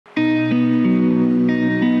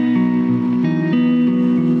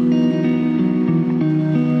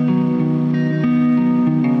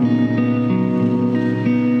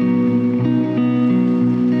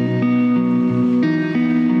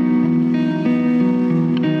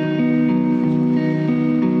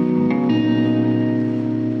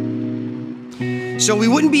So we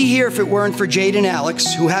wouldn't be here if it weren't for Jade and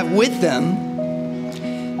Alex, who have with them,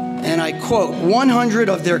 and I quote, 100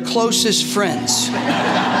 of their closest friends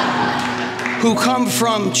who come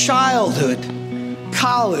from childhood,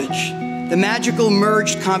 college, the magical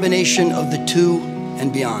merged combination of the two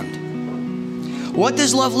and beyond. What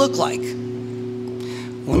does love look like?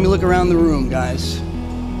 Let me look around the room, guys.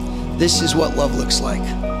 This is what love looks like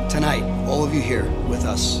tonight, all of you here with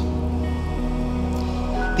us.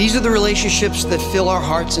 These are the relationships that fill our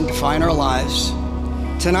hearts and define our lives.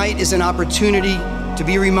 Tonight is an opportunity to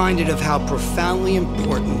be reminded of how profoundly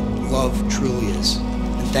important love truly is.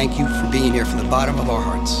 And thank you for being here from the bottom of our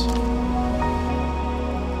hearts.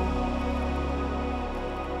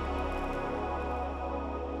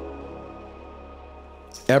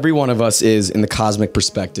 Every one of us is, in the cosmic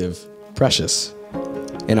perspective, precious.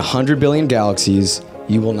 In 100 billion galaxies,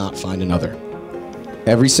 you will not find another.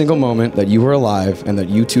 Every single moment that you are alive and that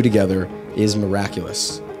you two together is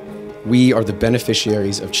miraculous. We are the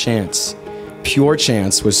beneficiaries of chance. Pure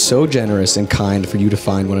chance was so generous and kind for you to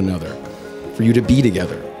find one another, for you to be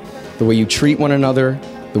together. The way you treat one another,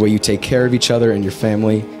 the way you take care of each other and your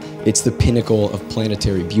family, it's the pinnacle of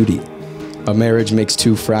planetary beauty. A marriage makes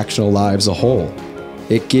two fractional lives a whole.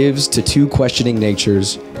 It gives to two questioning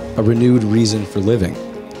natures a renewed reason for living.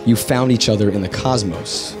 You found each other in the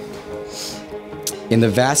cosmos. In the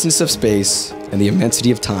vastness of space and the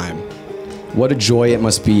immensity of time, what a joy it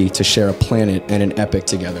must be to share a planet and an epic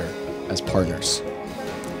together as partners.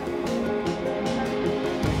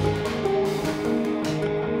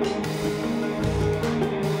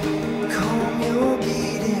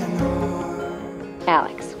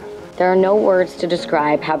 Alex, there are no words to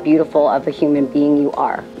describe how beautiful of a human being you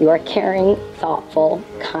are. You are caring, thoughtful,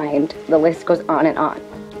 kind, the list goes on and on.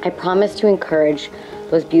 I promise to encourage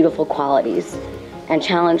those beautiful qualities and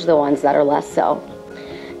challenge the ones that are less so.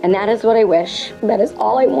 And that is what I wish. That is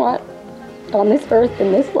all I want on this earth,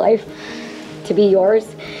 in this life, to be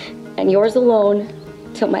yours and yours alone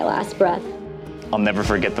till my last breath. I'll never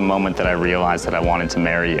forget the moment that I realized that I wanted to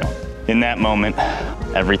marry you. In that moment,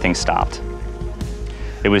 everything stopped.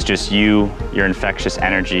 It was just you, your infectious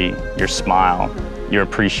energy, your smile, your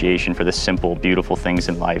appreciation for the simple, beautiful things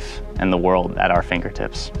in life and the world at our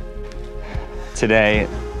fingertips. Today,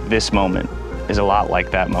 this moment is a lot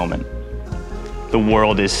like that moment. The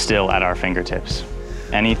world is still at our fingertips.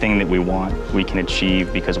 Anything that we want, we can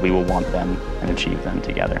achieve because we will want them and achieve them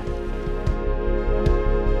together.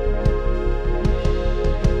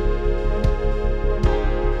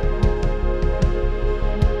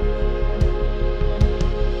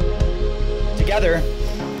 Together,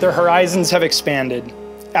 their horizons have expanded.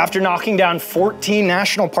 After knocking down 14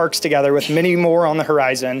 national parks together with many more on the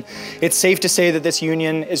horizon, it's safe to say that this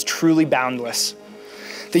union is truly boundless.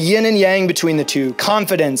 The yin and yang between the two,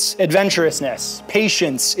 confidence, adventurousness,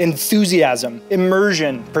 patience, enthusiasm,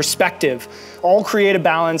 immersion, perspective, all create a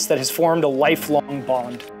balance that has formed a lifelong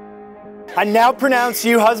bond. I now pronounce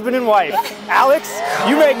you husband and wife. Alex,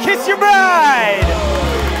 you may kiss your bride!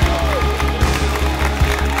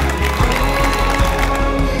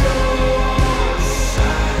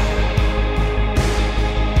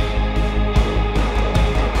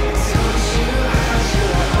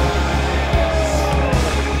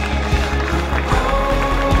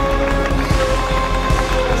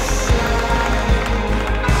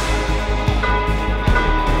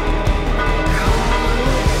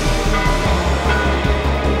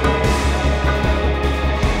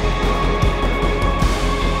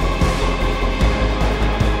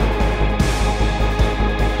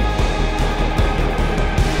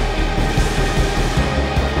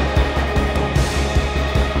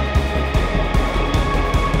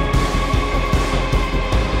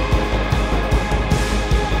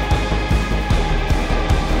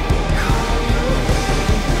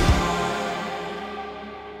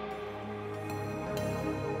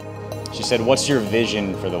 She said, "What's your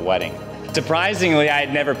vision for the wedding?" Surprisingly, I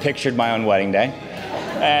had never pictured my own wedding day.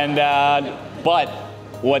 But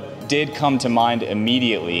what did come to mind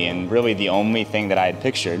immediately, and really the only thing that I had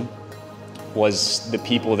pictured, was the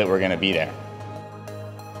people that were gonna be there.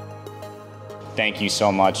 Thank you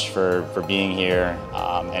so much for being here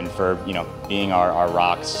and for being our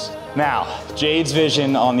rocks. Now, Jade's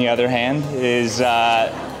vision, on the other hand, is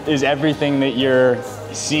everything that you're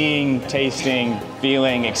seeing, tasting,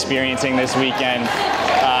 feeling, experiencing this weekend.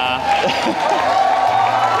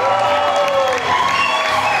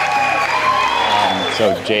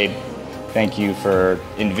 So Jade, thank you for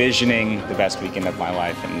envisioning the best weekend of my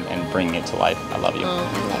life and bringing it to life. I love you. Oh,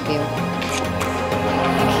 I love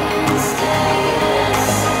you.